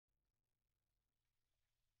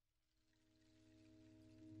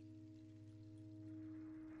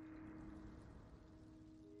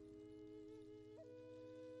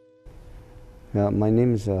My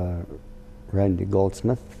name is Randy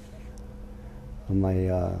Goldsmith. My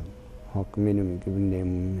Hokkien given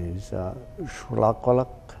name is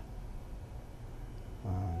Shlakolak,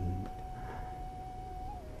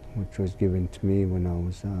 which was given to me when I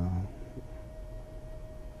was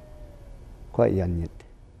quite young yet.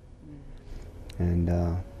 And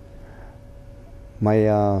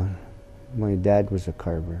my dad was a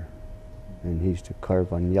carver, and he used to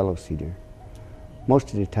carve on yellow cedar.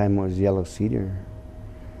 Most of the time it was yellow cedar.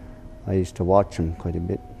 I used to watch him quite a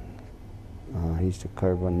bit. He used to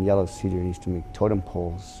carve on yellow cedar. He used to make totem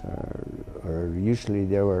poles, or usually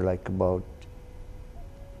they were like about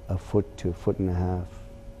a foot to a foot and a half.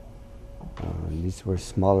 These were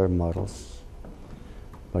smaller models,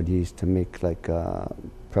 but he used to make like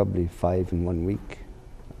probably 5 in 1 week.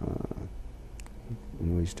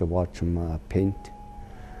 And we used to watch him paint,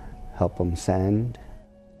 help him sand,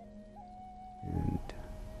 and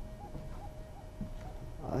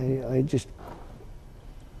I just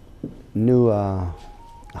knew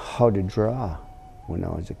how to draw when I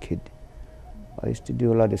was a kid. I used to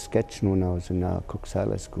do a lot of sketching when I was in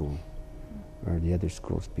Cook-Salish school, or the other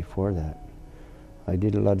schools before that. I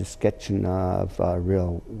did a lot of sketching of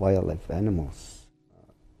real wildlife animals.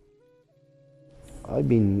 I've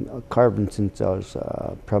been carving since I was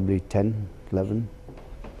probably 10, 11.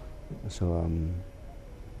 So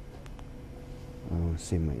I won't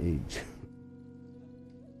say my age.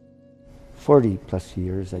 40 plus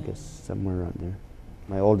years, I guess, somewhere around there.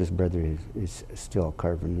 My oldest brother is still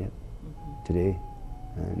carving yet today,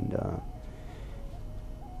 and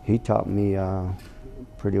he taught me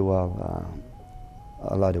pretty well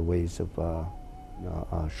a lot of ways of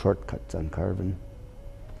shortcuts on carving.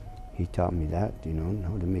 He taught me that,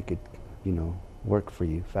 how to make it, work for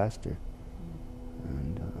you faster.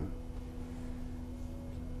 And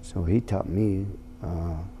so he taught me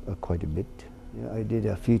quite a bit. Yeah, I did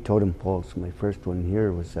a few totem poles. My first one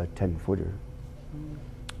here was a 10-footer.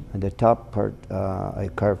 And the top part, I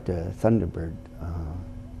carved a thunderbird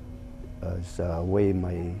as a way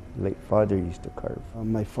my late father used to carve.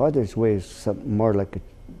 My father's way is more like a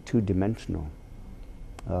two-dimensional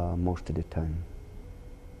most of the time.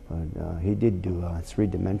 But he did do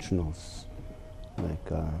 3-dimensionals,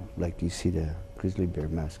 like you see the grizzly bear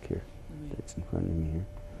mask here that's in front of me here.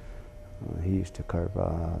 He used to carve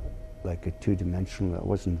like a 2-dimensional that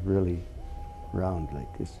wasn't really round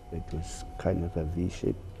like this. It was kind of a V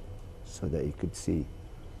shape, so that you could see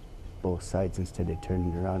both sides instead of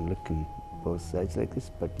turning around looking both sides like this,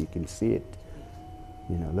 but you can see it,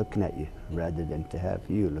 looking at you, rather than to have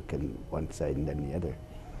you looking one side and then the other.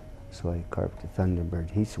 So I carved the thunderbird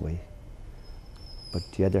his way, but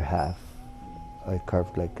the other half I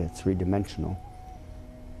carved like a 3-dimensional,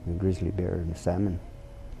 a grizzly bear and a salmon.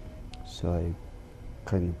 So I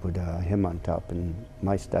kind of put him on top and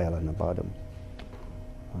my style on the bottom.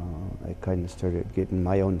 I kind of started getting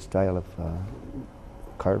my own style of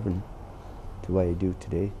carving to what I do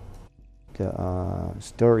today. The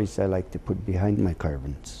stories I like to put behind my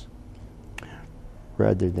carvings,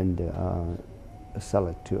 rather than sell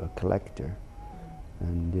it to a collector.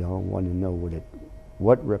 And they all want to know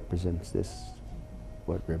what represents this,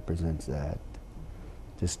 what represents that,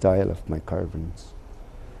 the style of my carvings.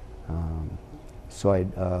 So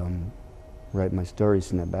I'd write my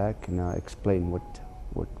stories in the back and explain what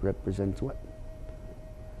represents what.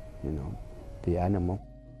 The animal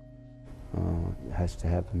has to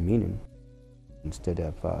have a meaning instead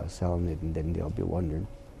of selling it and then they'll be wondering.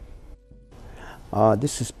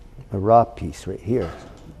 This is a raw piece right here.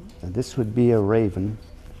 And this would be a raven.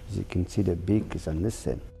 As you can see, the beak is on this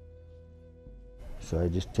end. So I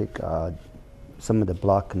just take some of the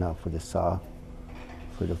blocking off with a saw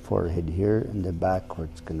for the forehead here and the back where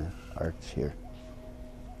it's going to arch here.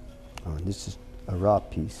 This is a raw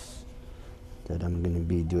piece that I'm going to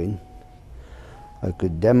be doing. I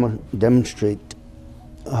could demonstrate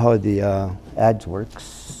how the adze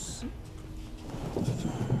works.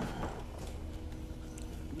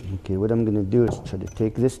 Okay, what I'm going to do is try to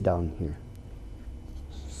take this down here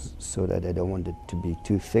so that I don't want it to be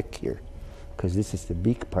too thick here, because this is the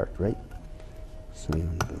beak part, right? So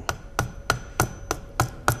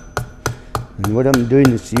and what I'm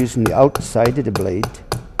doing is using the outside of the blade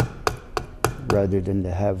rather than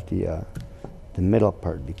to have the middle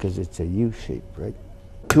part, because it's a U shape, right?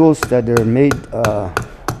 Tools that are made,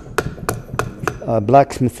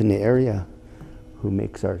 blacksmith in the area who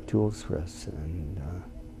makes our tools for us. And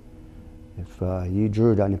if you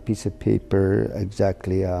drew it on a piece of paper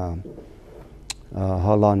exactly how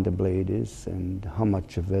long the blade is and how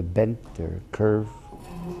much of a bent or curve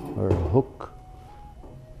or a hook,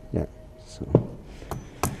 yeah, so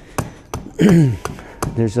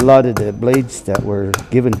there's a lot of the blades that were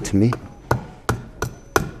given to me,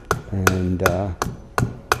 and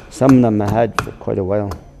some of them I had for quite a while.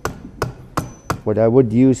 What I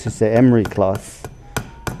would use is the emery cloth,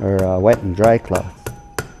 or wet and dry cloth.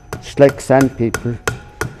 It's like sandpaper.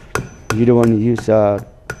 You don't want to use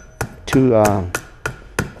too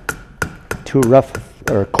rough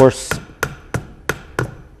or coarse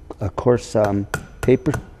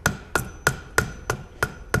paper.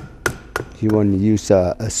 You want to use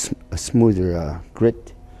a smoother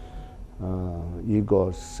grit.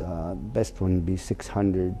 Yugo's best one would be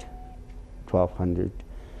 600, 1200,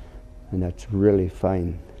 and that's really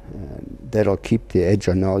fine. That'll keep the edge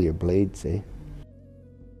on all your blades, eh?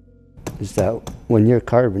 Is that when you're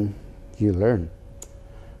carving, you learn.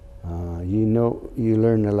 You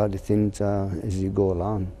learn a lot of things as you go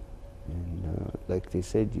along. And like they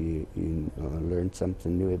said, you learn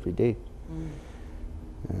something new every day.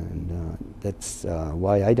 And that's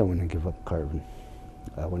why I don't want to give up carving.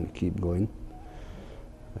 I want to keep going.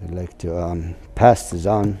 I'd like to pass this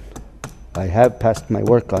on. I have passed my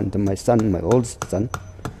work on to my son, my oldest son.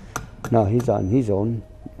 Now he's on his own.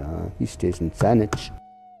 He stays in Salish.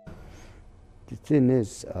 The thing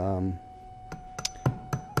is,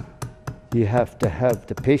 you have to have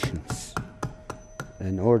the patience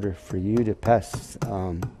in order for you to pass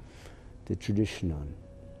the tradition on.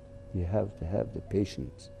 You have to have the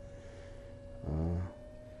patience.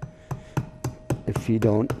 If you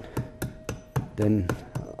don't, then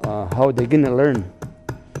how are they going to learn?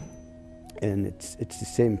 And it's the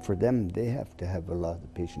same for them. They have to have a lot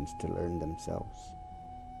of patience to learn themselves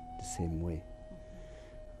the same way.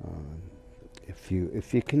 If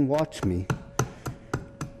you can watch me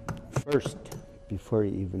first before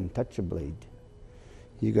you even touch a blade,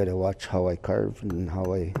 you got to watch how I carve and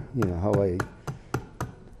how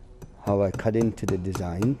I cut into the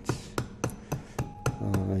designs.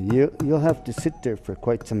 You'll have to sit there for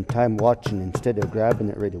quite some time watching instead of grabbing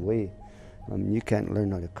it right away. You can't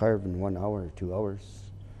learn how to carve in 1 hour or 2 hours.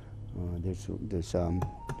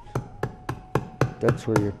 That's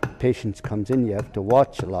where your patience comes in. You have to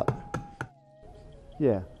watch a lot.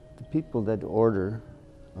 Yeah, the people that order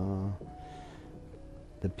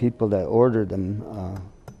them,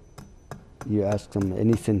 you ask them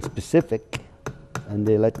anything specific, and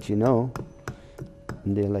they let you know.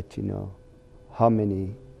 And they let you know how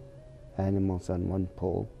many animals on one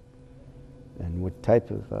pole, and what type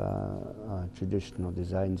of traditional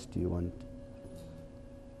designs do you want,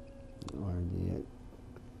 or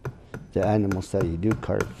the animals that you do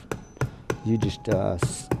carve. You just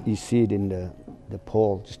you see it in the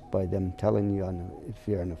pole just by them telling you if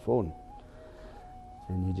you're on the phone,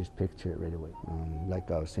 and you just picture it right away. Like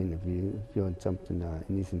I was saying, if you want something,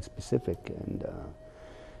 anything specific, and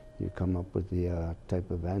you come up with the type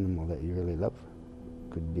of animal that you really love.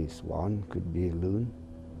 Could be a swan, could be a loon,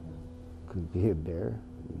 could be a bear,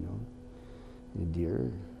 a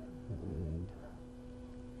deer,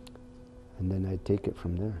 and then I take it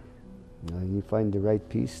from there. You find the right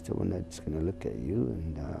piece, the one that's going to look at you,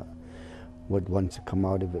 and what wants to come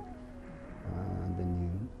out of it.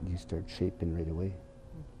 Then you start shaping right away.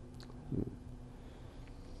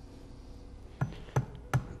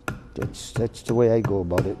 That's the way I go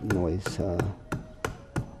about it. Anyways,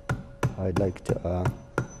 I'd like to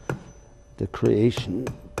the creation.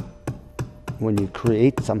 When you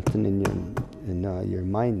create something in your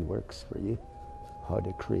mind works for you, how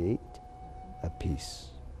to create a piece,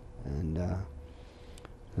 and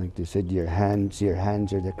like they said, your hands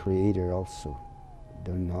are the creator also,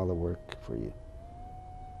 doing all the work for you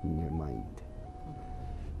in your mind,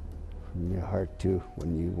 from your heart too.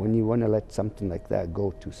 When you want to let something like that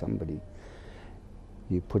go to somebody,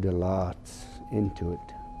 you put a lot into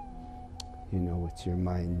it. With your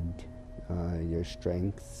mind, your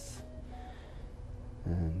strengths,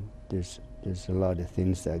 and there's a lot of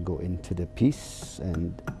things that go into the piece,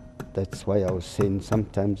 and that's why I was saying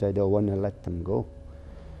sometimes I don't want to let them go,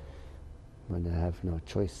 but I have no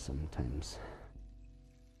choice sometimes.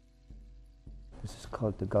 This is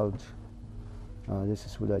called the gouge. This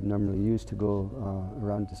is what I'd normally use to go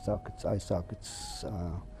around the sockets, eye sockets,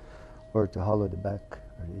 or to hollow the back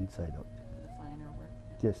or the inside out. The finer work.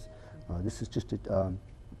 Yes. This is just to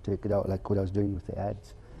take it out, like what I was doing with the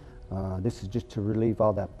ads. This is just to relieve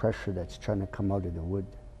all that pressure that's trying to come out of the wood.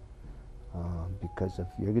 Because if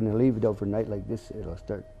you're going to leave it overnight like this, it'll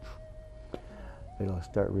start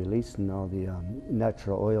releasing all the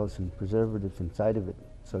natural oils and preservatives inside of it.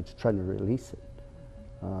 So it's trying to release it.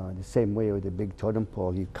 The same way with a big totem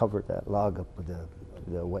pole, you cover that log up with a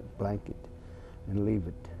wet blanket and leave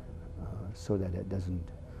it so that it doesn't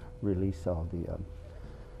release all the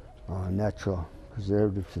natural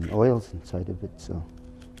preservatives and oils inside of it. So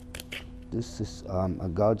this is a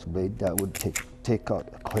gouge blade that would take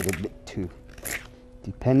out quite a bit too,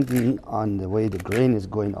 depending on the way the grain is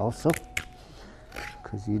going also,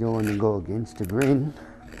 because you don't want to go against the grain.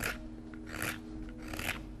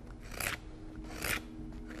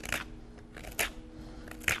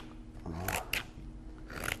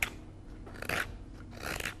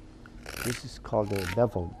 This is called a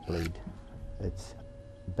beveled blade. It's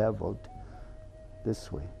beveled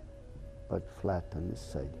this way, but flat on this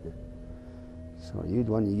side here. So you'd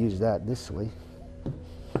want to use that this way.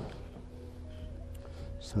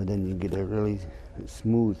 So then you get a really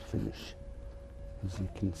smooth finish, as you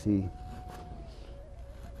can see.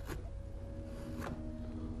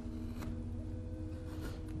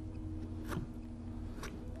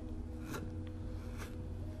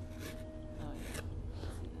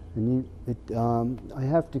 And I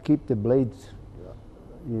have to keep the blades,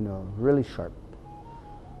 really sharp.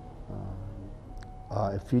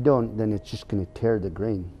 If you don't, then it's just going to tear the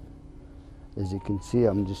grain. As you can see,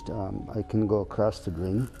 I can go across the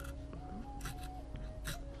grain.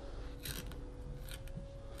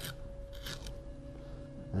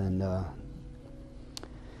 And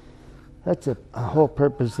that's a whole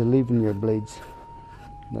purpose of leaving your blades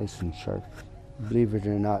nice and sharp. Believe it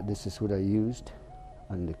or not, this is what I used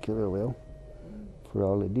on the killer whale for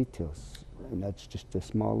all the details. And that's just a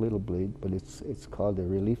small little blade, but it's called a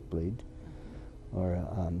relief blade, or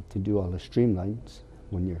to do all the streamlines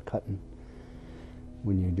when you're cutting.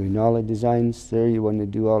 When you're doing all the designs there, you want to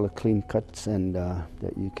do all the clean cuts, and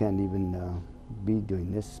that you can't even be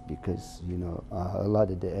doing this, because a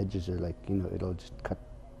lot of the edges are like, it'll just cut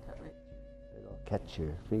right. It'll catch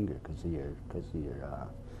your finger because of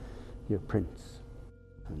your prints.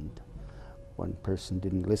 And one person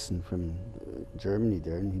didn't listen from Germany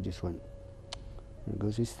there, and he just went, there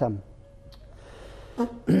goes his thumb.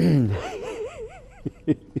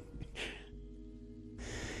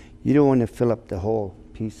 You don't want to fill up the whole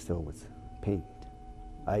piece though with paint.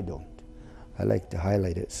 I don't. I like to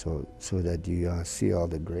highlight it so that you see all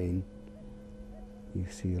the grain. You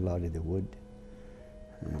see a lot of the wood,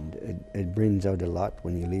 and it brings out a lot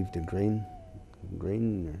when you leave the grain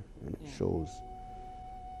there, and it shows.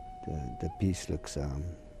 The piece looks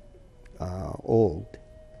old.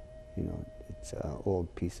 It's an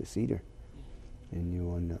old piece of cedar, and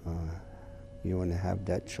you want to have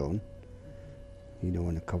that shown. You don't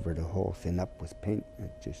want to cover the whole thing up with paint.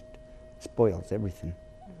 It just spoils everything.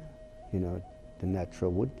 The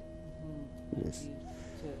natural wood. Yes.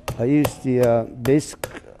 I use the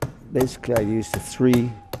basically I use the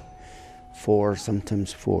 3, 4,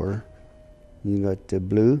 sometimes 4. You got the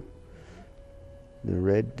blue, the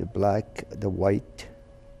red, the black, the white,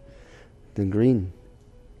 the green.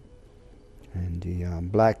 And the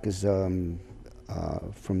black is from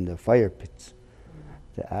the fire pits.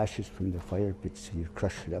 The ashes from the fire pits, so you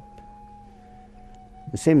crush it up.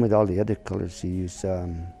 The same with all the other colors. You use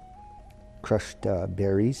crushed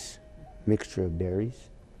berries, mixture of berries,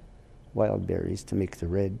 wild berries to make the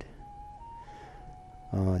red.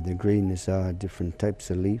 The green is different types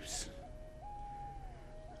of leaves.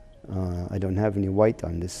 I don't have any white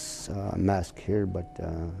on this mask here, but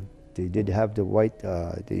they did have the white,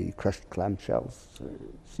 the crushed clam shells, or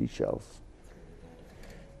seashells.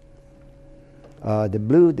 The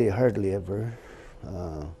blue, they hardly ever.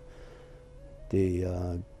 They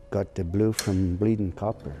got the blue from bleeding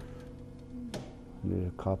copper.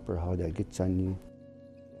 The copper, how that gets on you.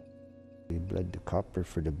 They bled the copper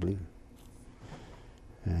for the blue.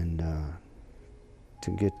 And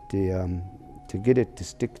to get it to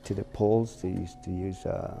stick to the poles, they used to use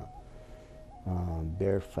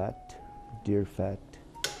bear fat, deer fat,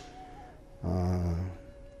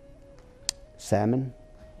 salmon.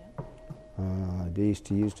 They used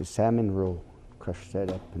to use the salmon roe, crush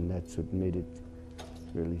that up, and that's what made it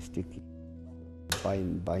really sticky.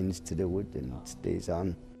 Binds to the wood and it stays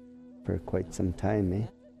on for quite some time, eh?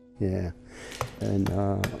 Yeah. And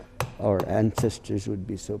our ancestors would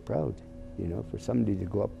be so proud, for somebody to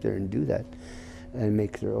go up there and do that and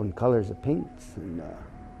make their own colors of paints, and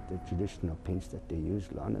the traditional paints that they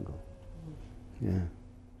used long ago. Yeah.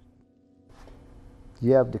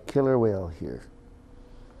 You have the killer whale here.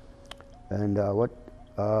 And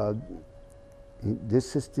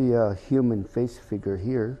this is the human face figure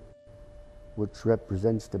here, which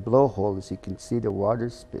represents the blowhole. As you can see, the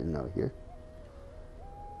water's spitting out here.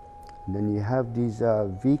 And then you have these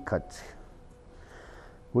V-cuts,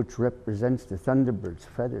 which represents the thunderbird's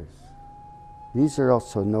feathers. These are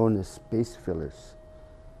also known as space fillers.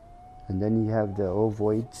 And then you have the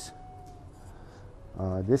ovoids,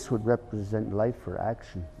 This would represent life or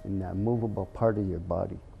action in that movable part of your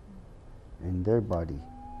body, in their body.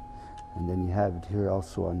 And then you have it here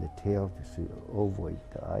also on the tail, you see ovoid,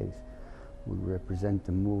 the eyes, would represent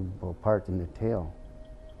the movable part in the tail.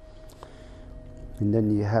 And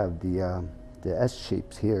then you have the S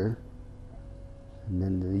shapes here, and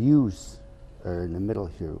then the U's are in the middle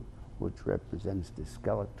here, which represents the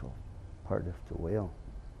skeletal part of the whale.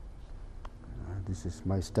 This is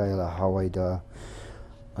my style of how I'd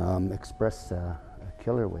express a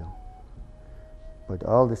killer whale. But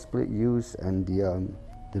all the split U's and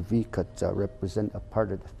the V-cuts represent a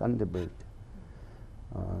part of the thunderbird.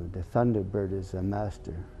 The thunderbird is a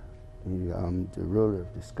master, the ruler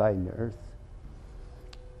of the sky and the earth.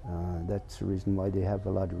 That's the reason why they have a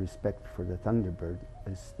lot of respect for the thunderbird,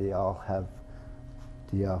 is they all have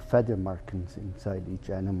the feather markings inside each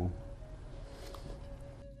animal.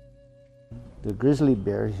 The grizzly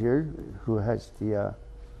bear here, who has the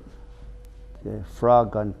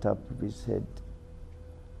frog on top of his head,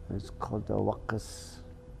 is called the wakas,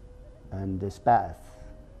 and the spath.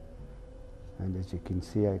 And as you can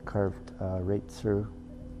see, I carved right through.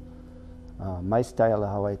 My style of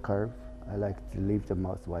how I carve, I like to leave the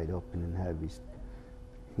mouth wide open and have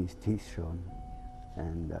his teeth shown.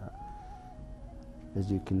 And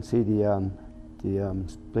as you can see, the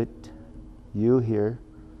split U here,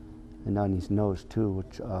 and on his nose too,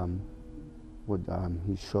 which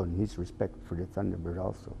he's shown his respect for the thunderbird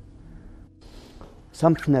also.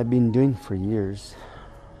 Something I've been doing for years.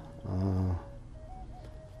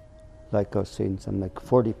 Like I was saying, some like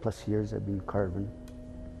 40 plus years I've been carving,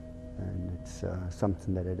 and it's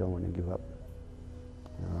something that I don't want to give up.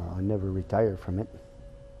 I'll never retire from it.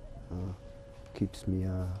 Keeps me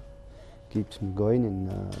going,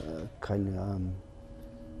 and kind of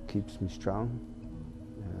keeps me strong.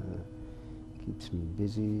 Keeps me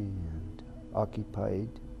busy and occupied.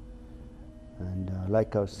 And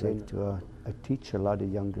like I was saying, I teach a lot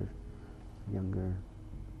of younger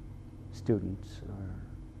students or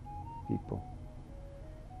people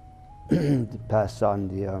to pass on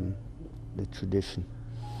the tradition.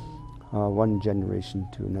 One generation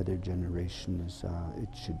to another generation is it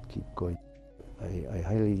should keep going. I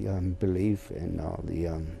highly believe in all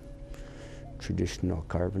the traditional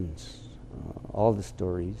carvings, all the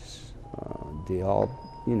stories. They all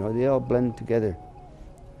blend together.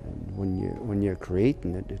 And when you're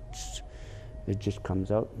creating it, it just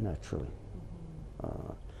comes out naturally.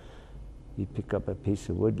 You pick up a piece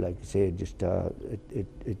of wood, like I say,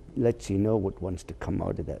 it lets you know what wants to come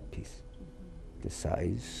out of that piece, the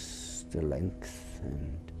size, the length,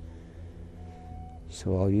 and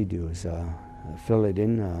so all you do is fill it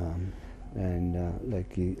in, and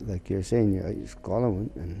like you're saying, you swallow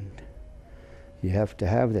it, and you have to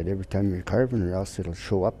have that every time you're carving, or else it'll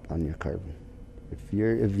show up on your carving. If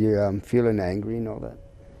you're feeling angry and all that,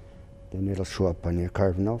 then it'll show up on your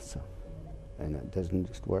carving also, and it doesn't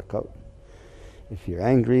just work out. If you're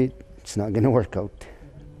angry, it's not going to work out.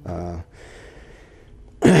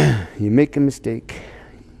 You make a mistake,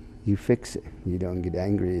 you fix it. You don't get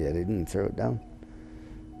angry at it and throw it down.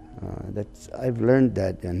 I've learned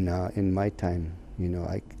that in my time.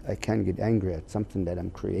 I can't get angry at something that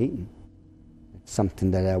I'm creating. It's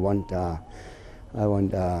something that I want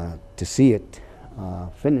to see it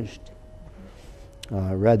finished,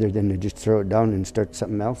 rather than to just throw it down and start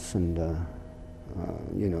something else, and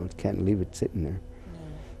can't leave it sitting there,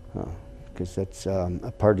 because that's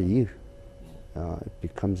a part of you. It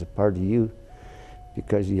becomes a part of you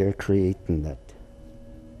because you're creating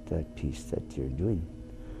that piece that you're doing.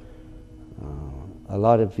 A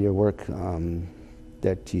lot of your work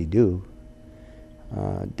that you do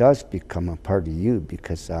does become a part of you,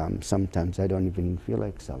 because sometimes I don't even feel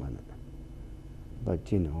like selling it. But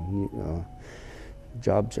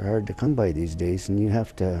jobs are hard to come by these days, and you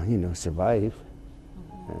have to survive.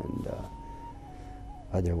 And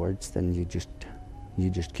other words, then you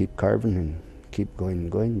just keep carving and keep going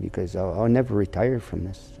and going, because I'll never retire from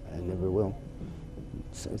this. I never will.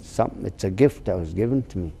 It's a gift that was given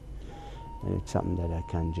to me, and it's something that I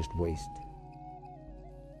can't just waste.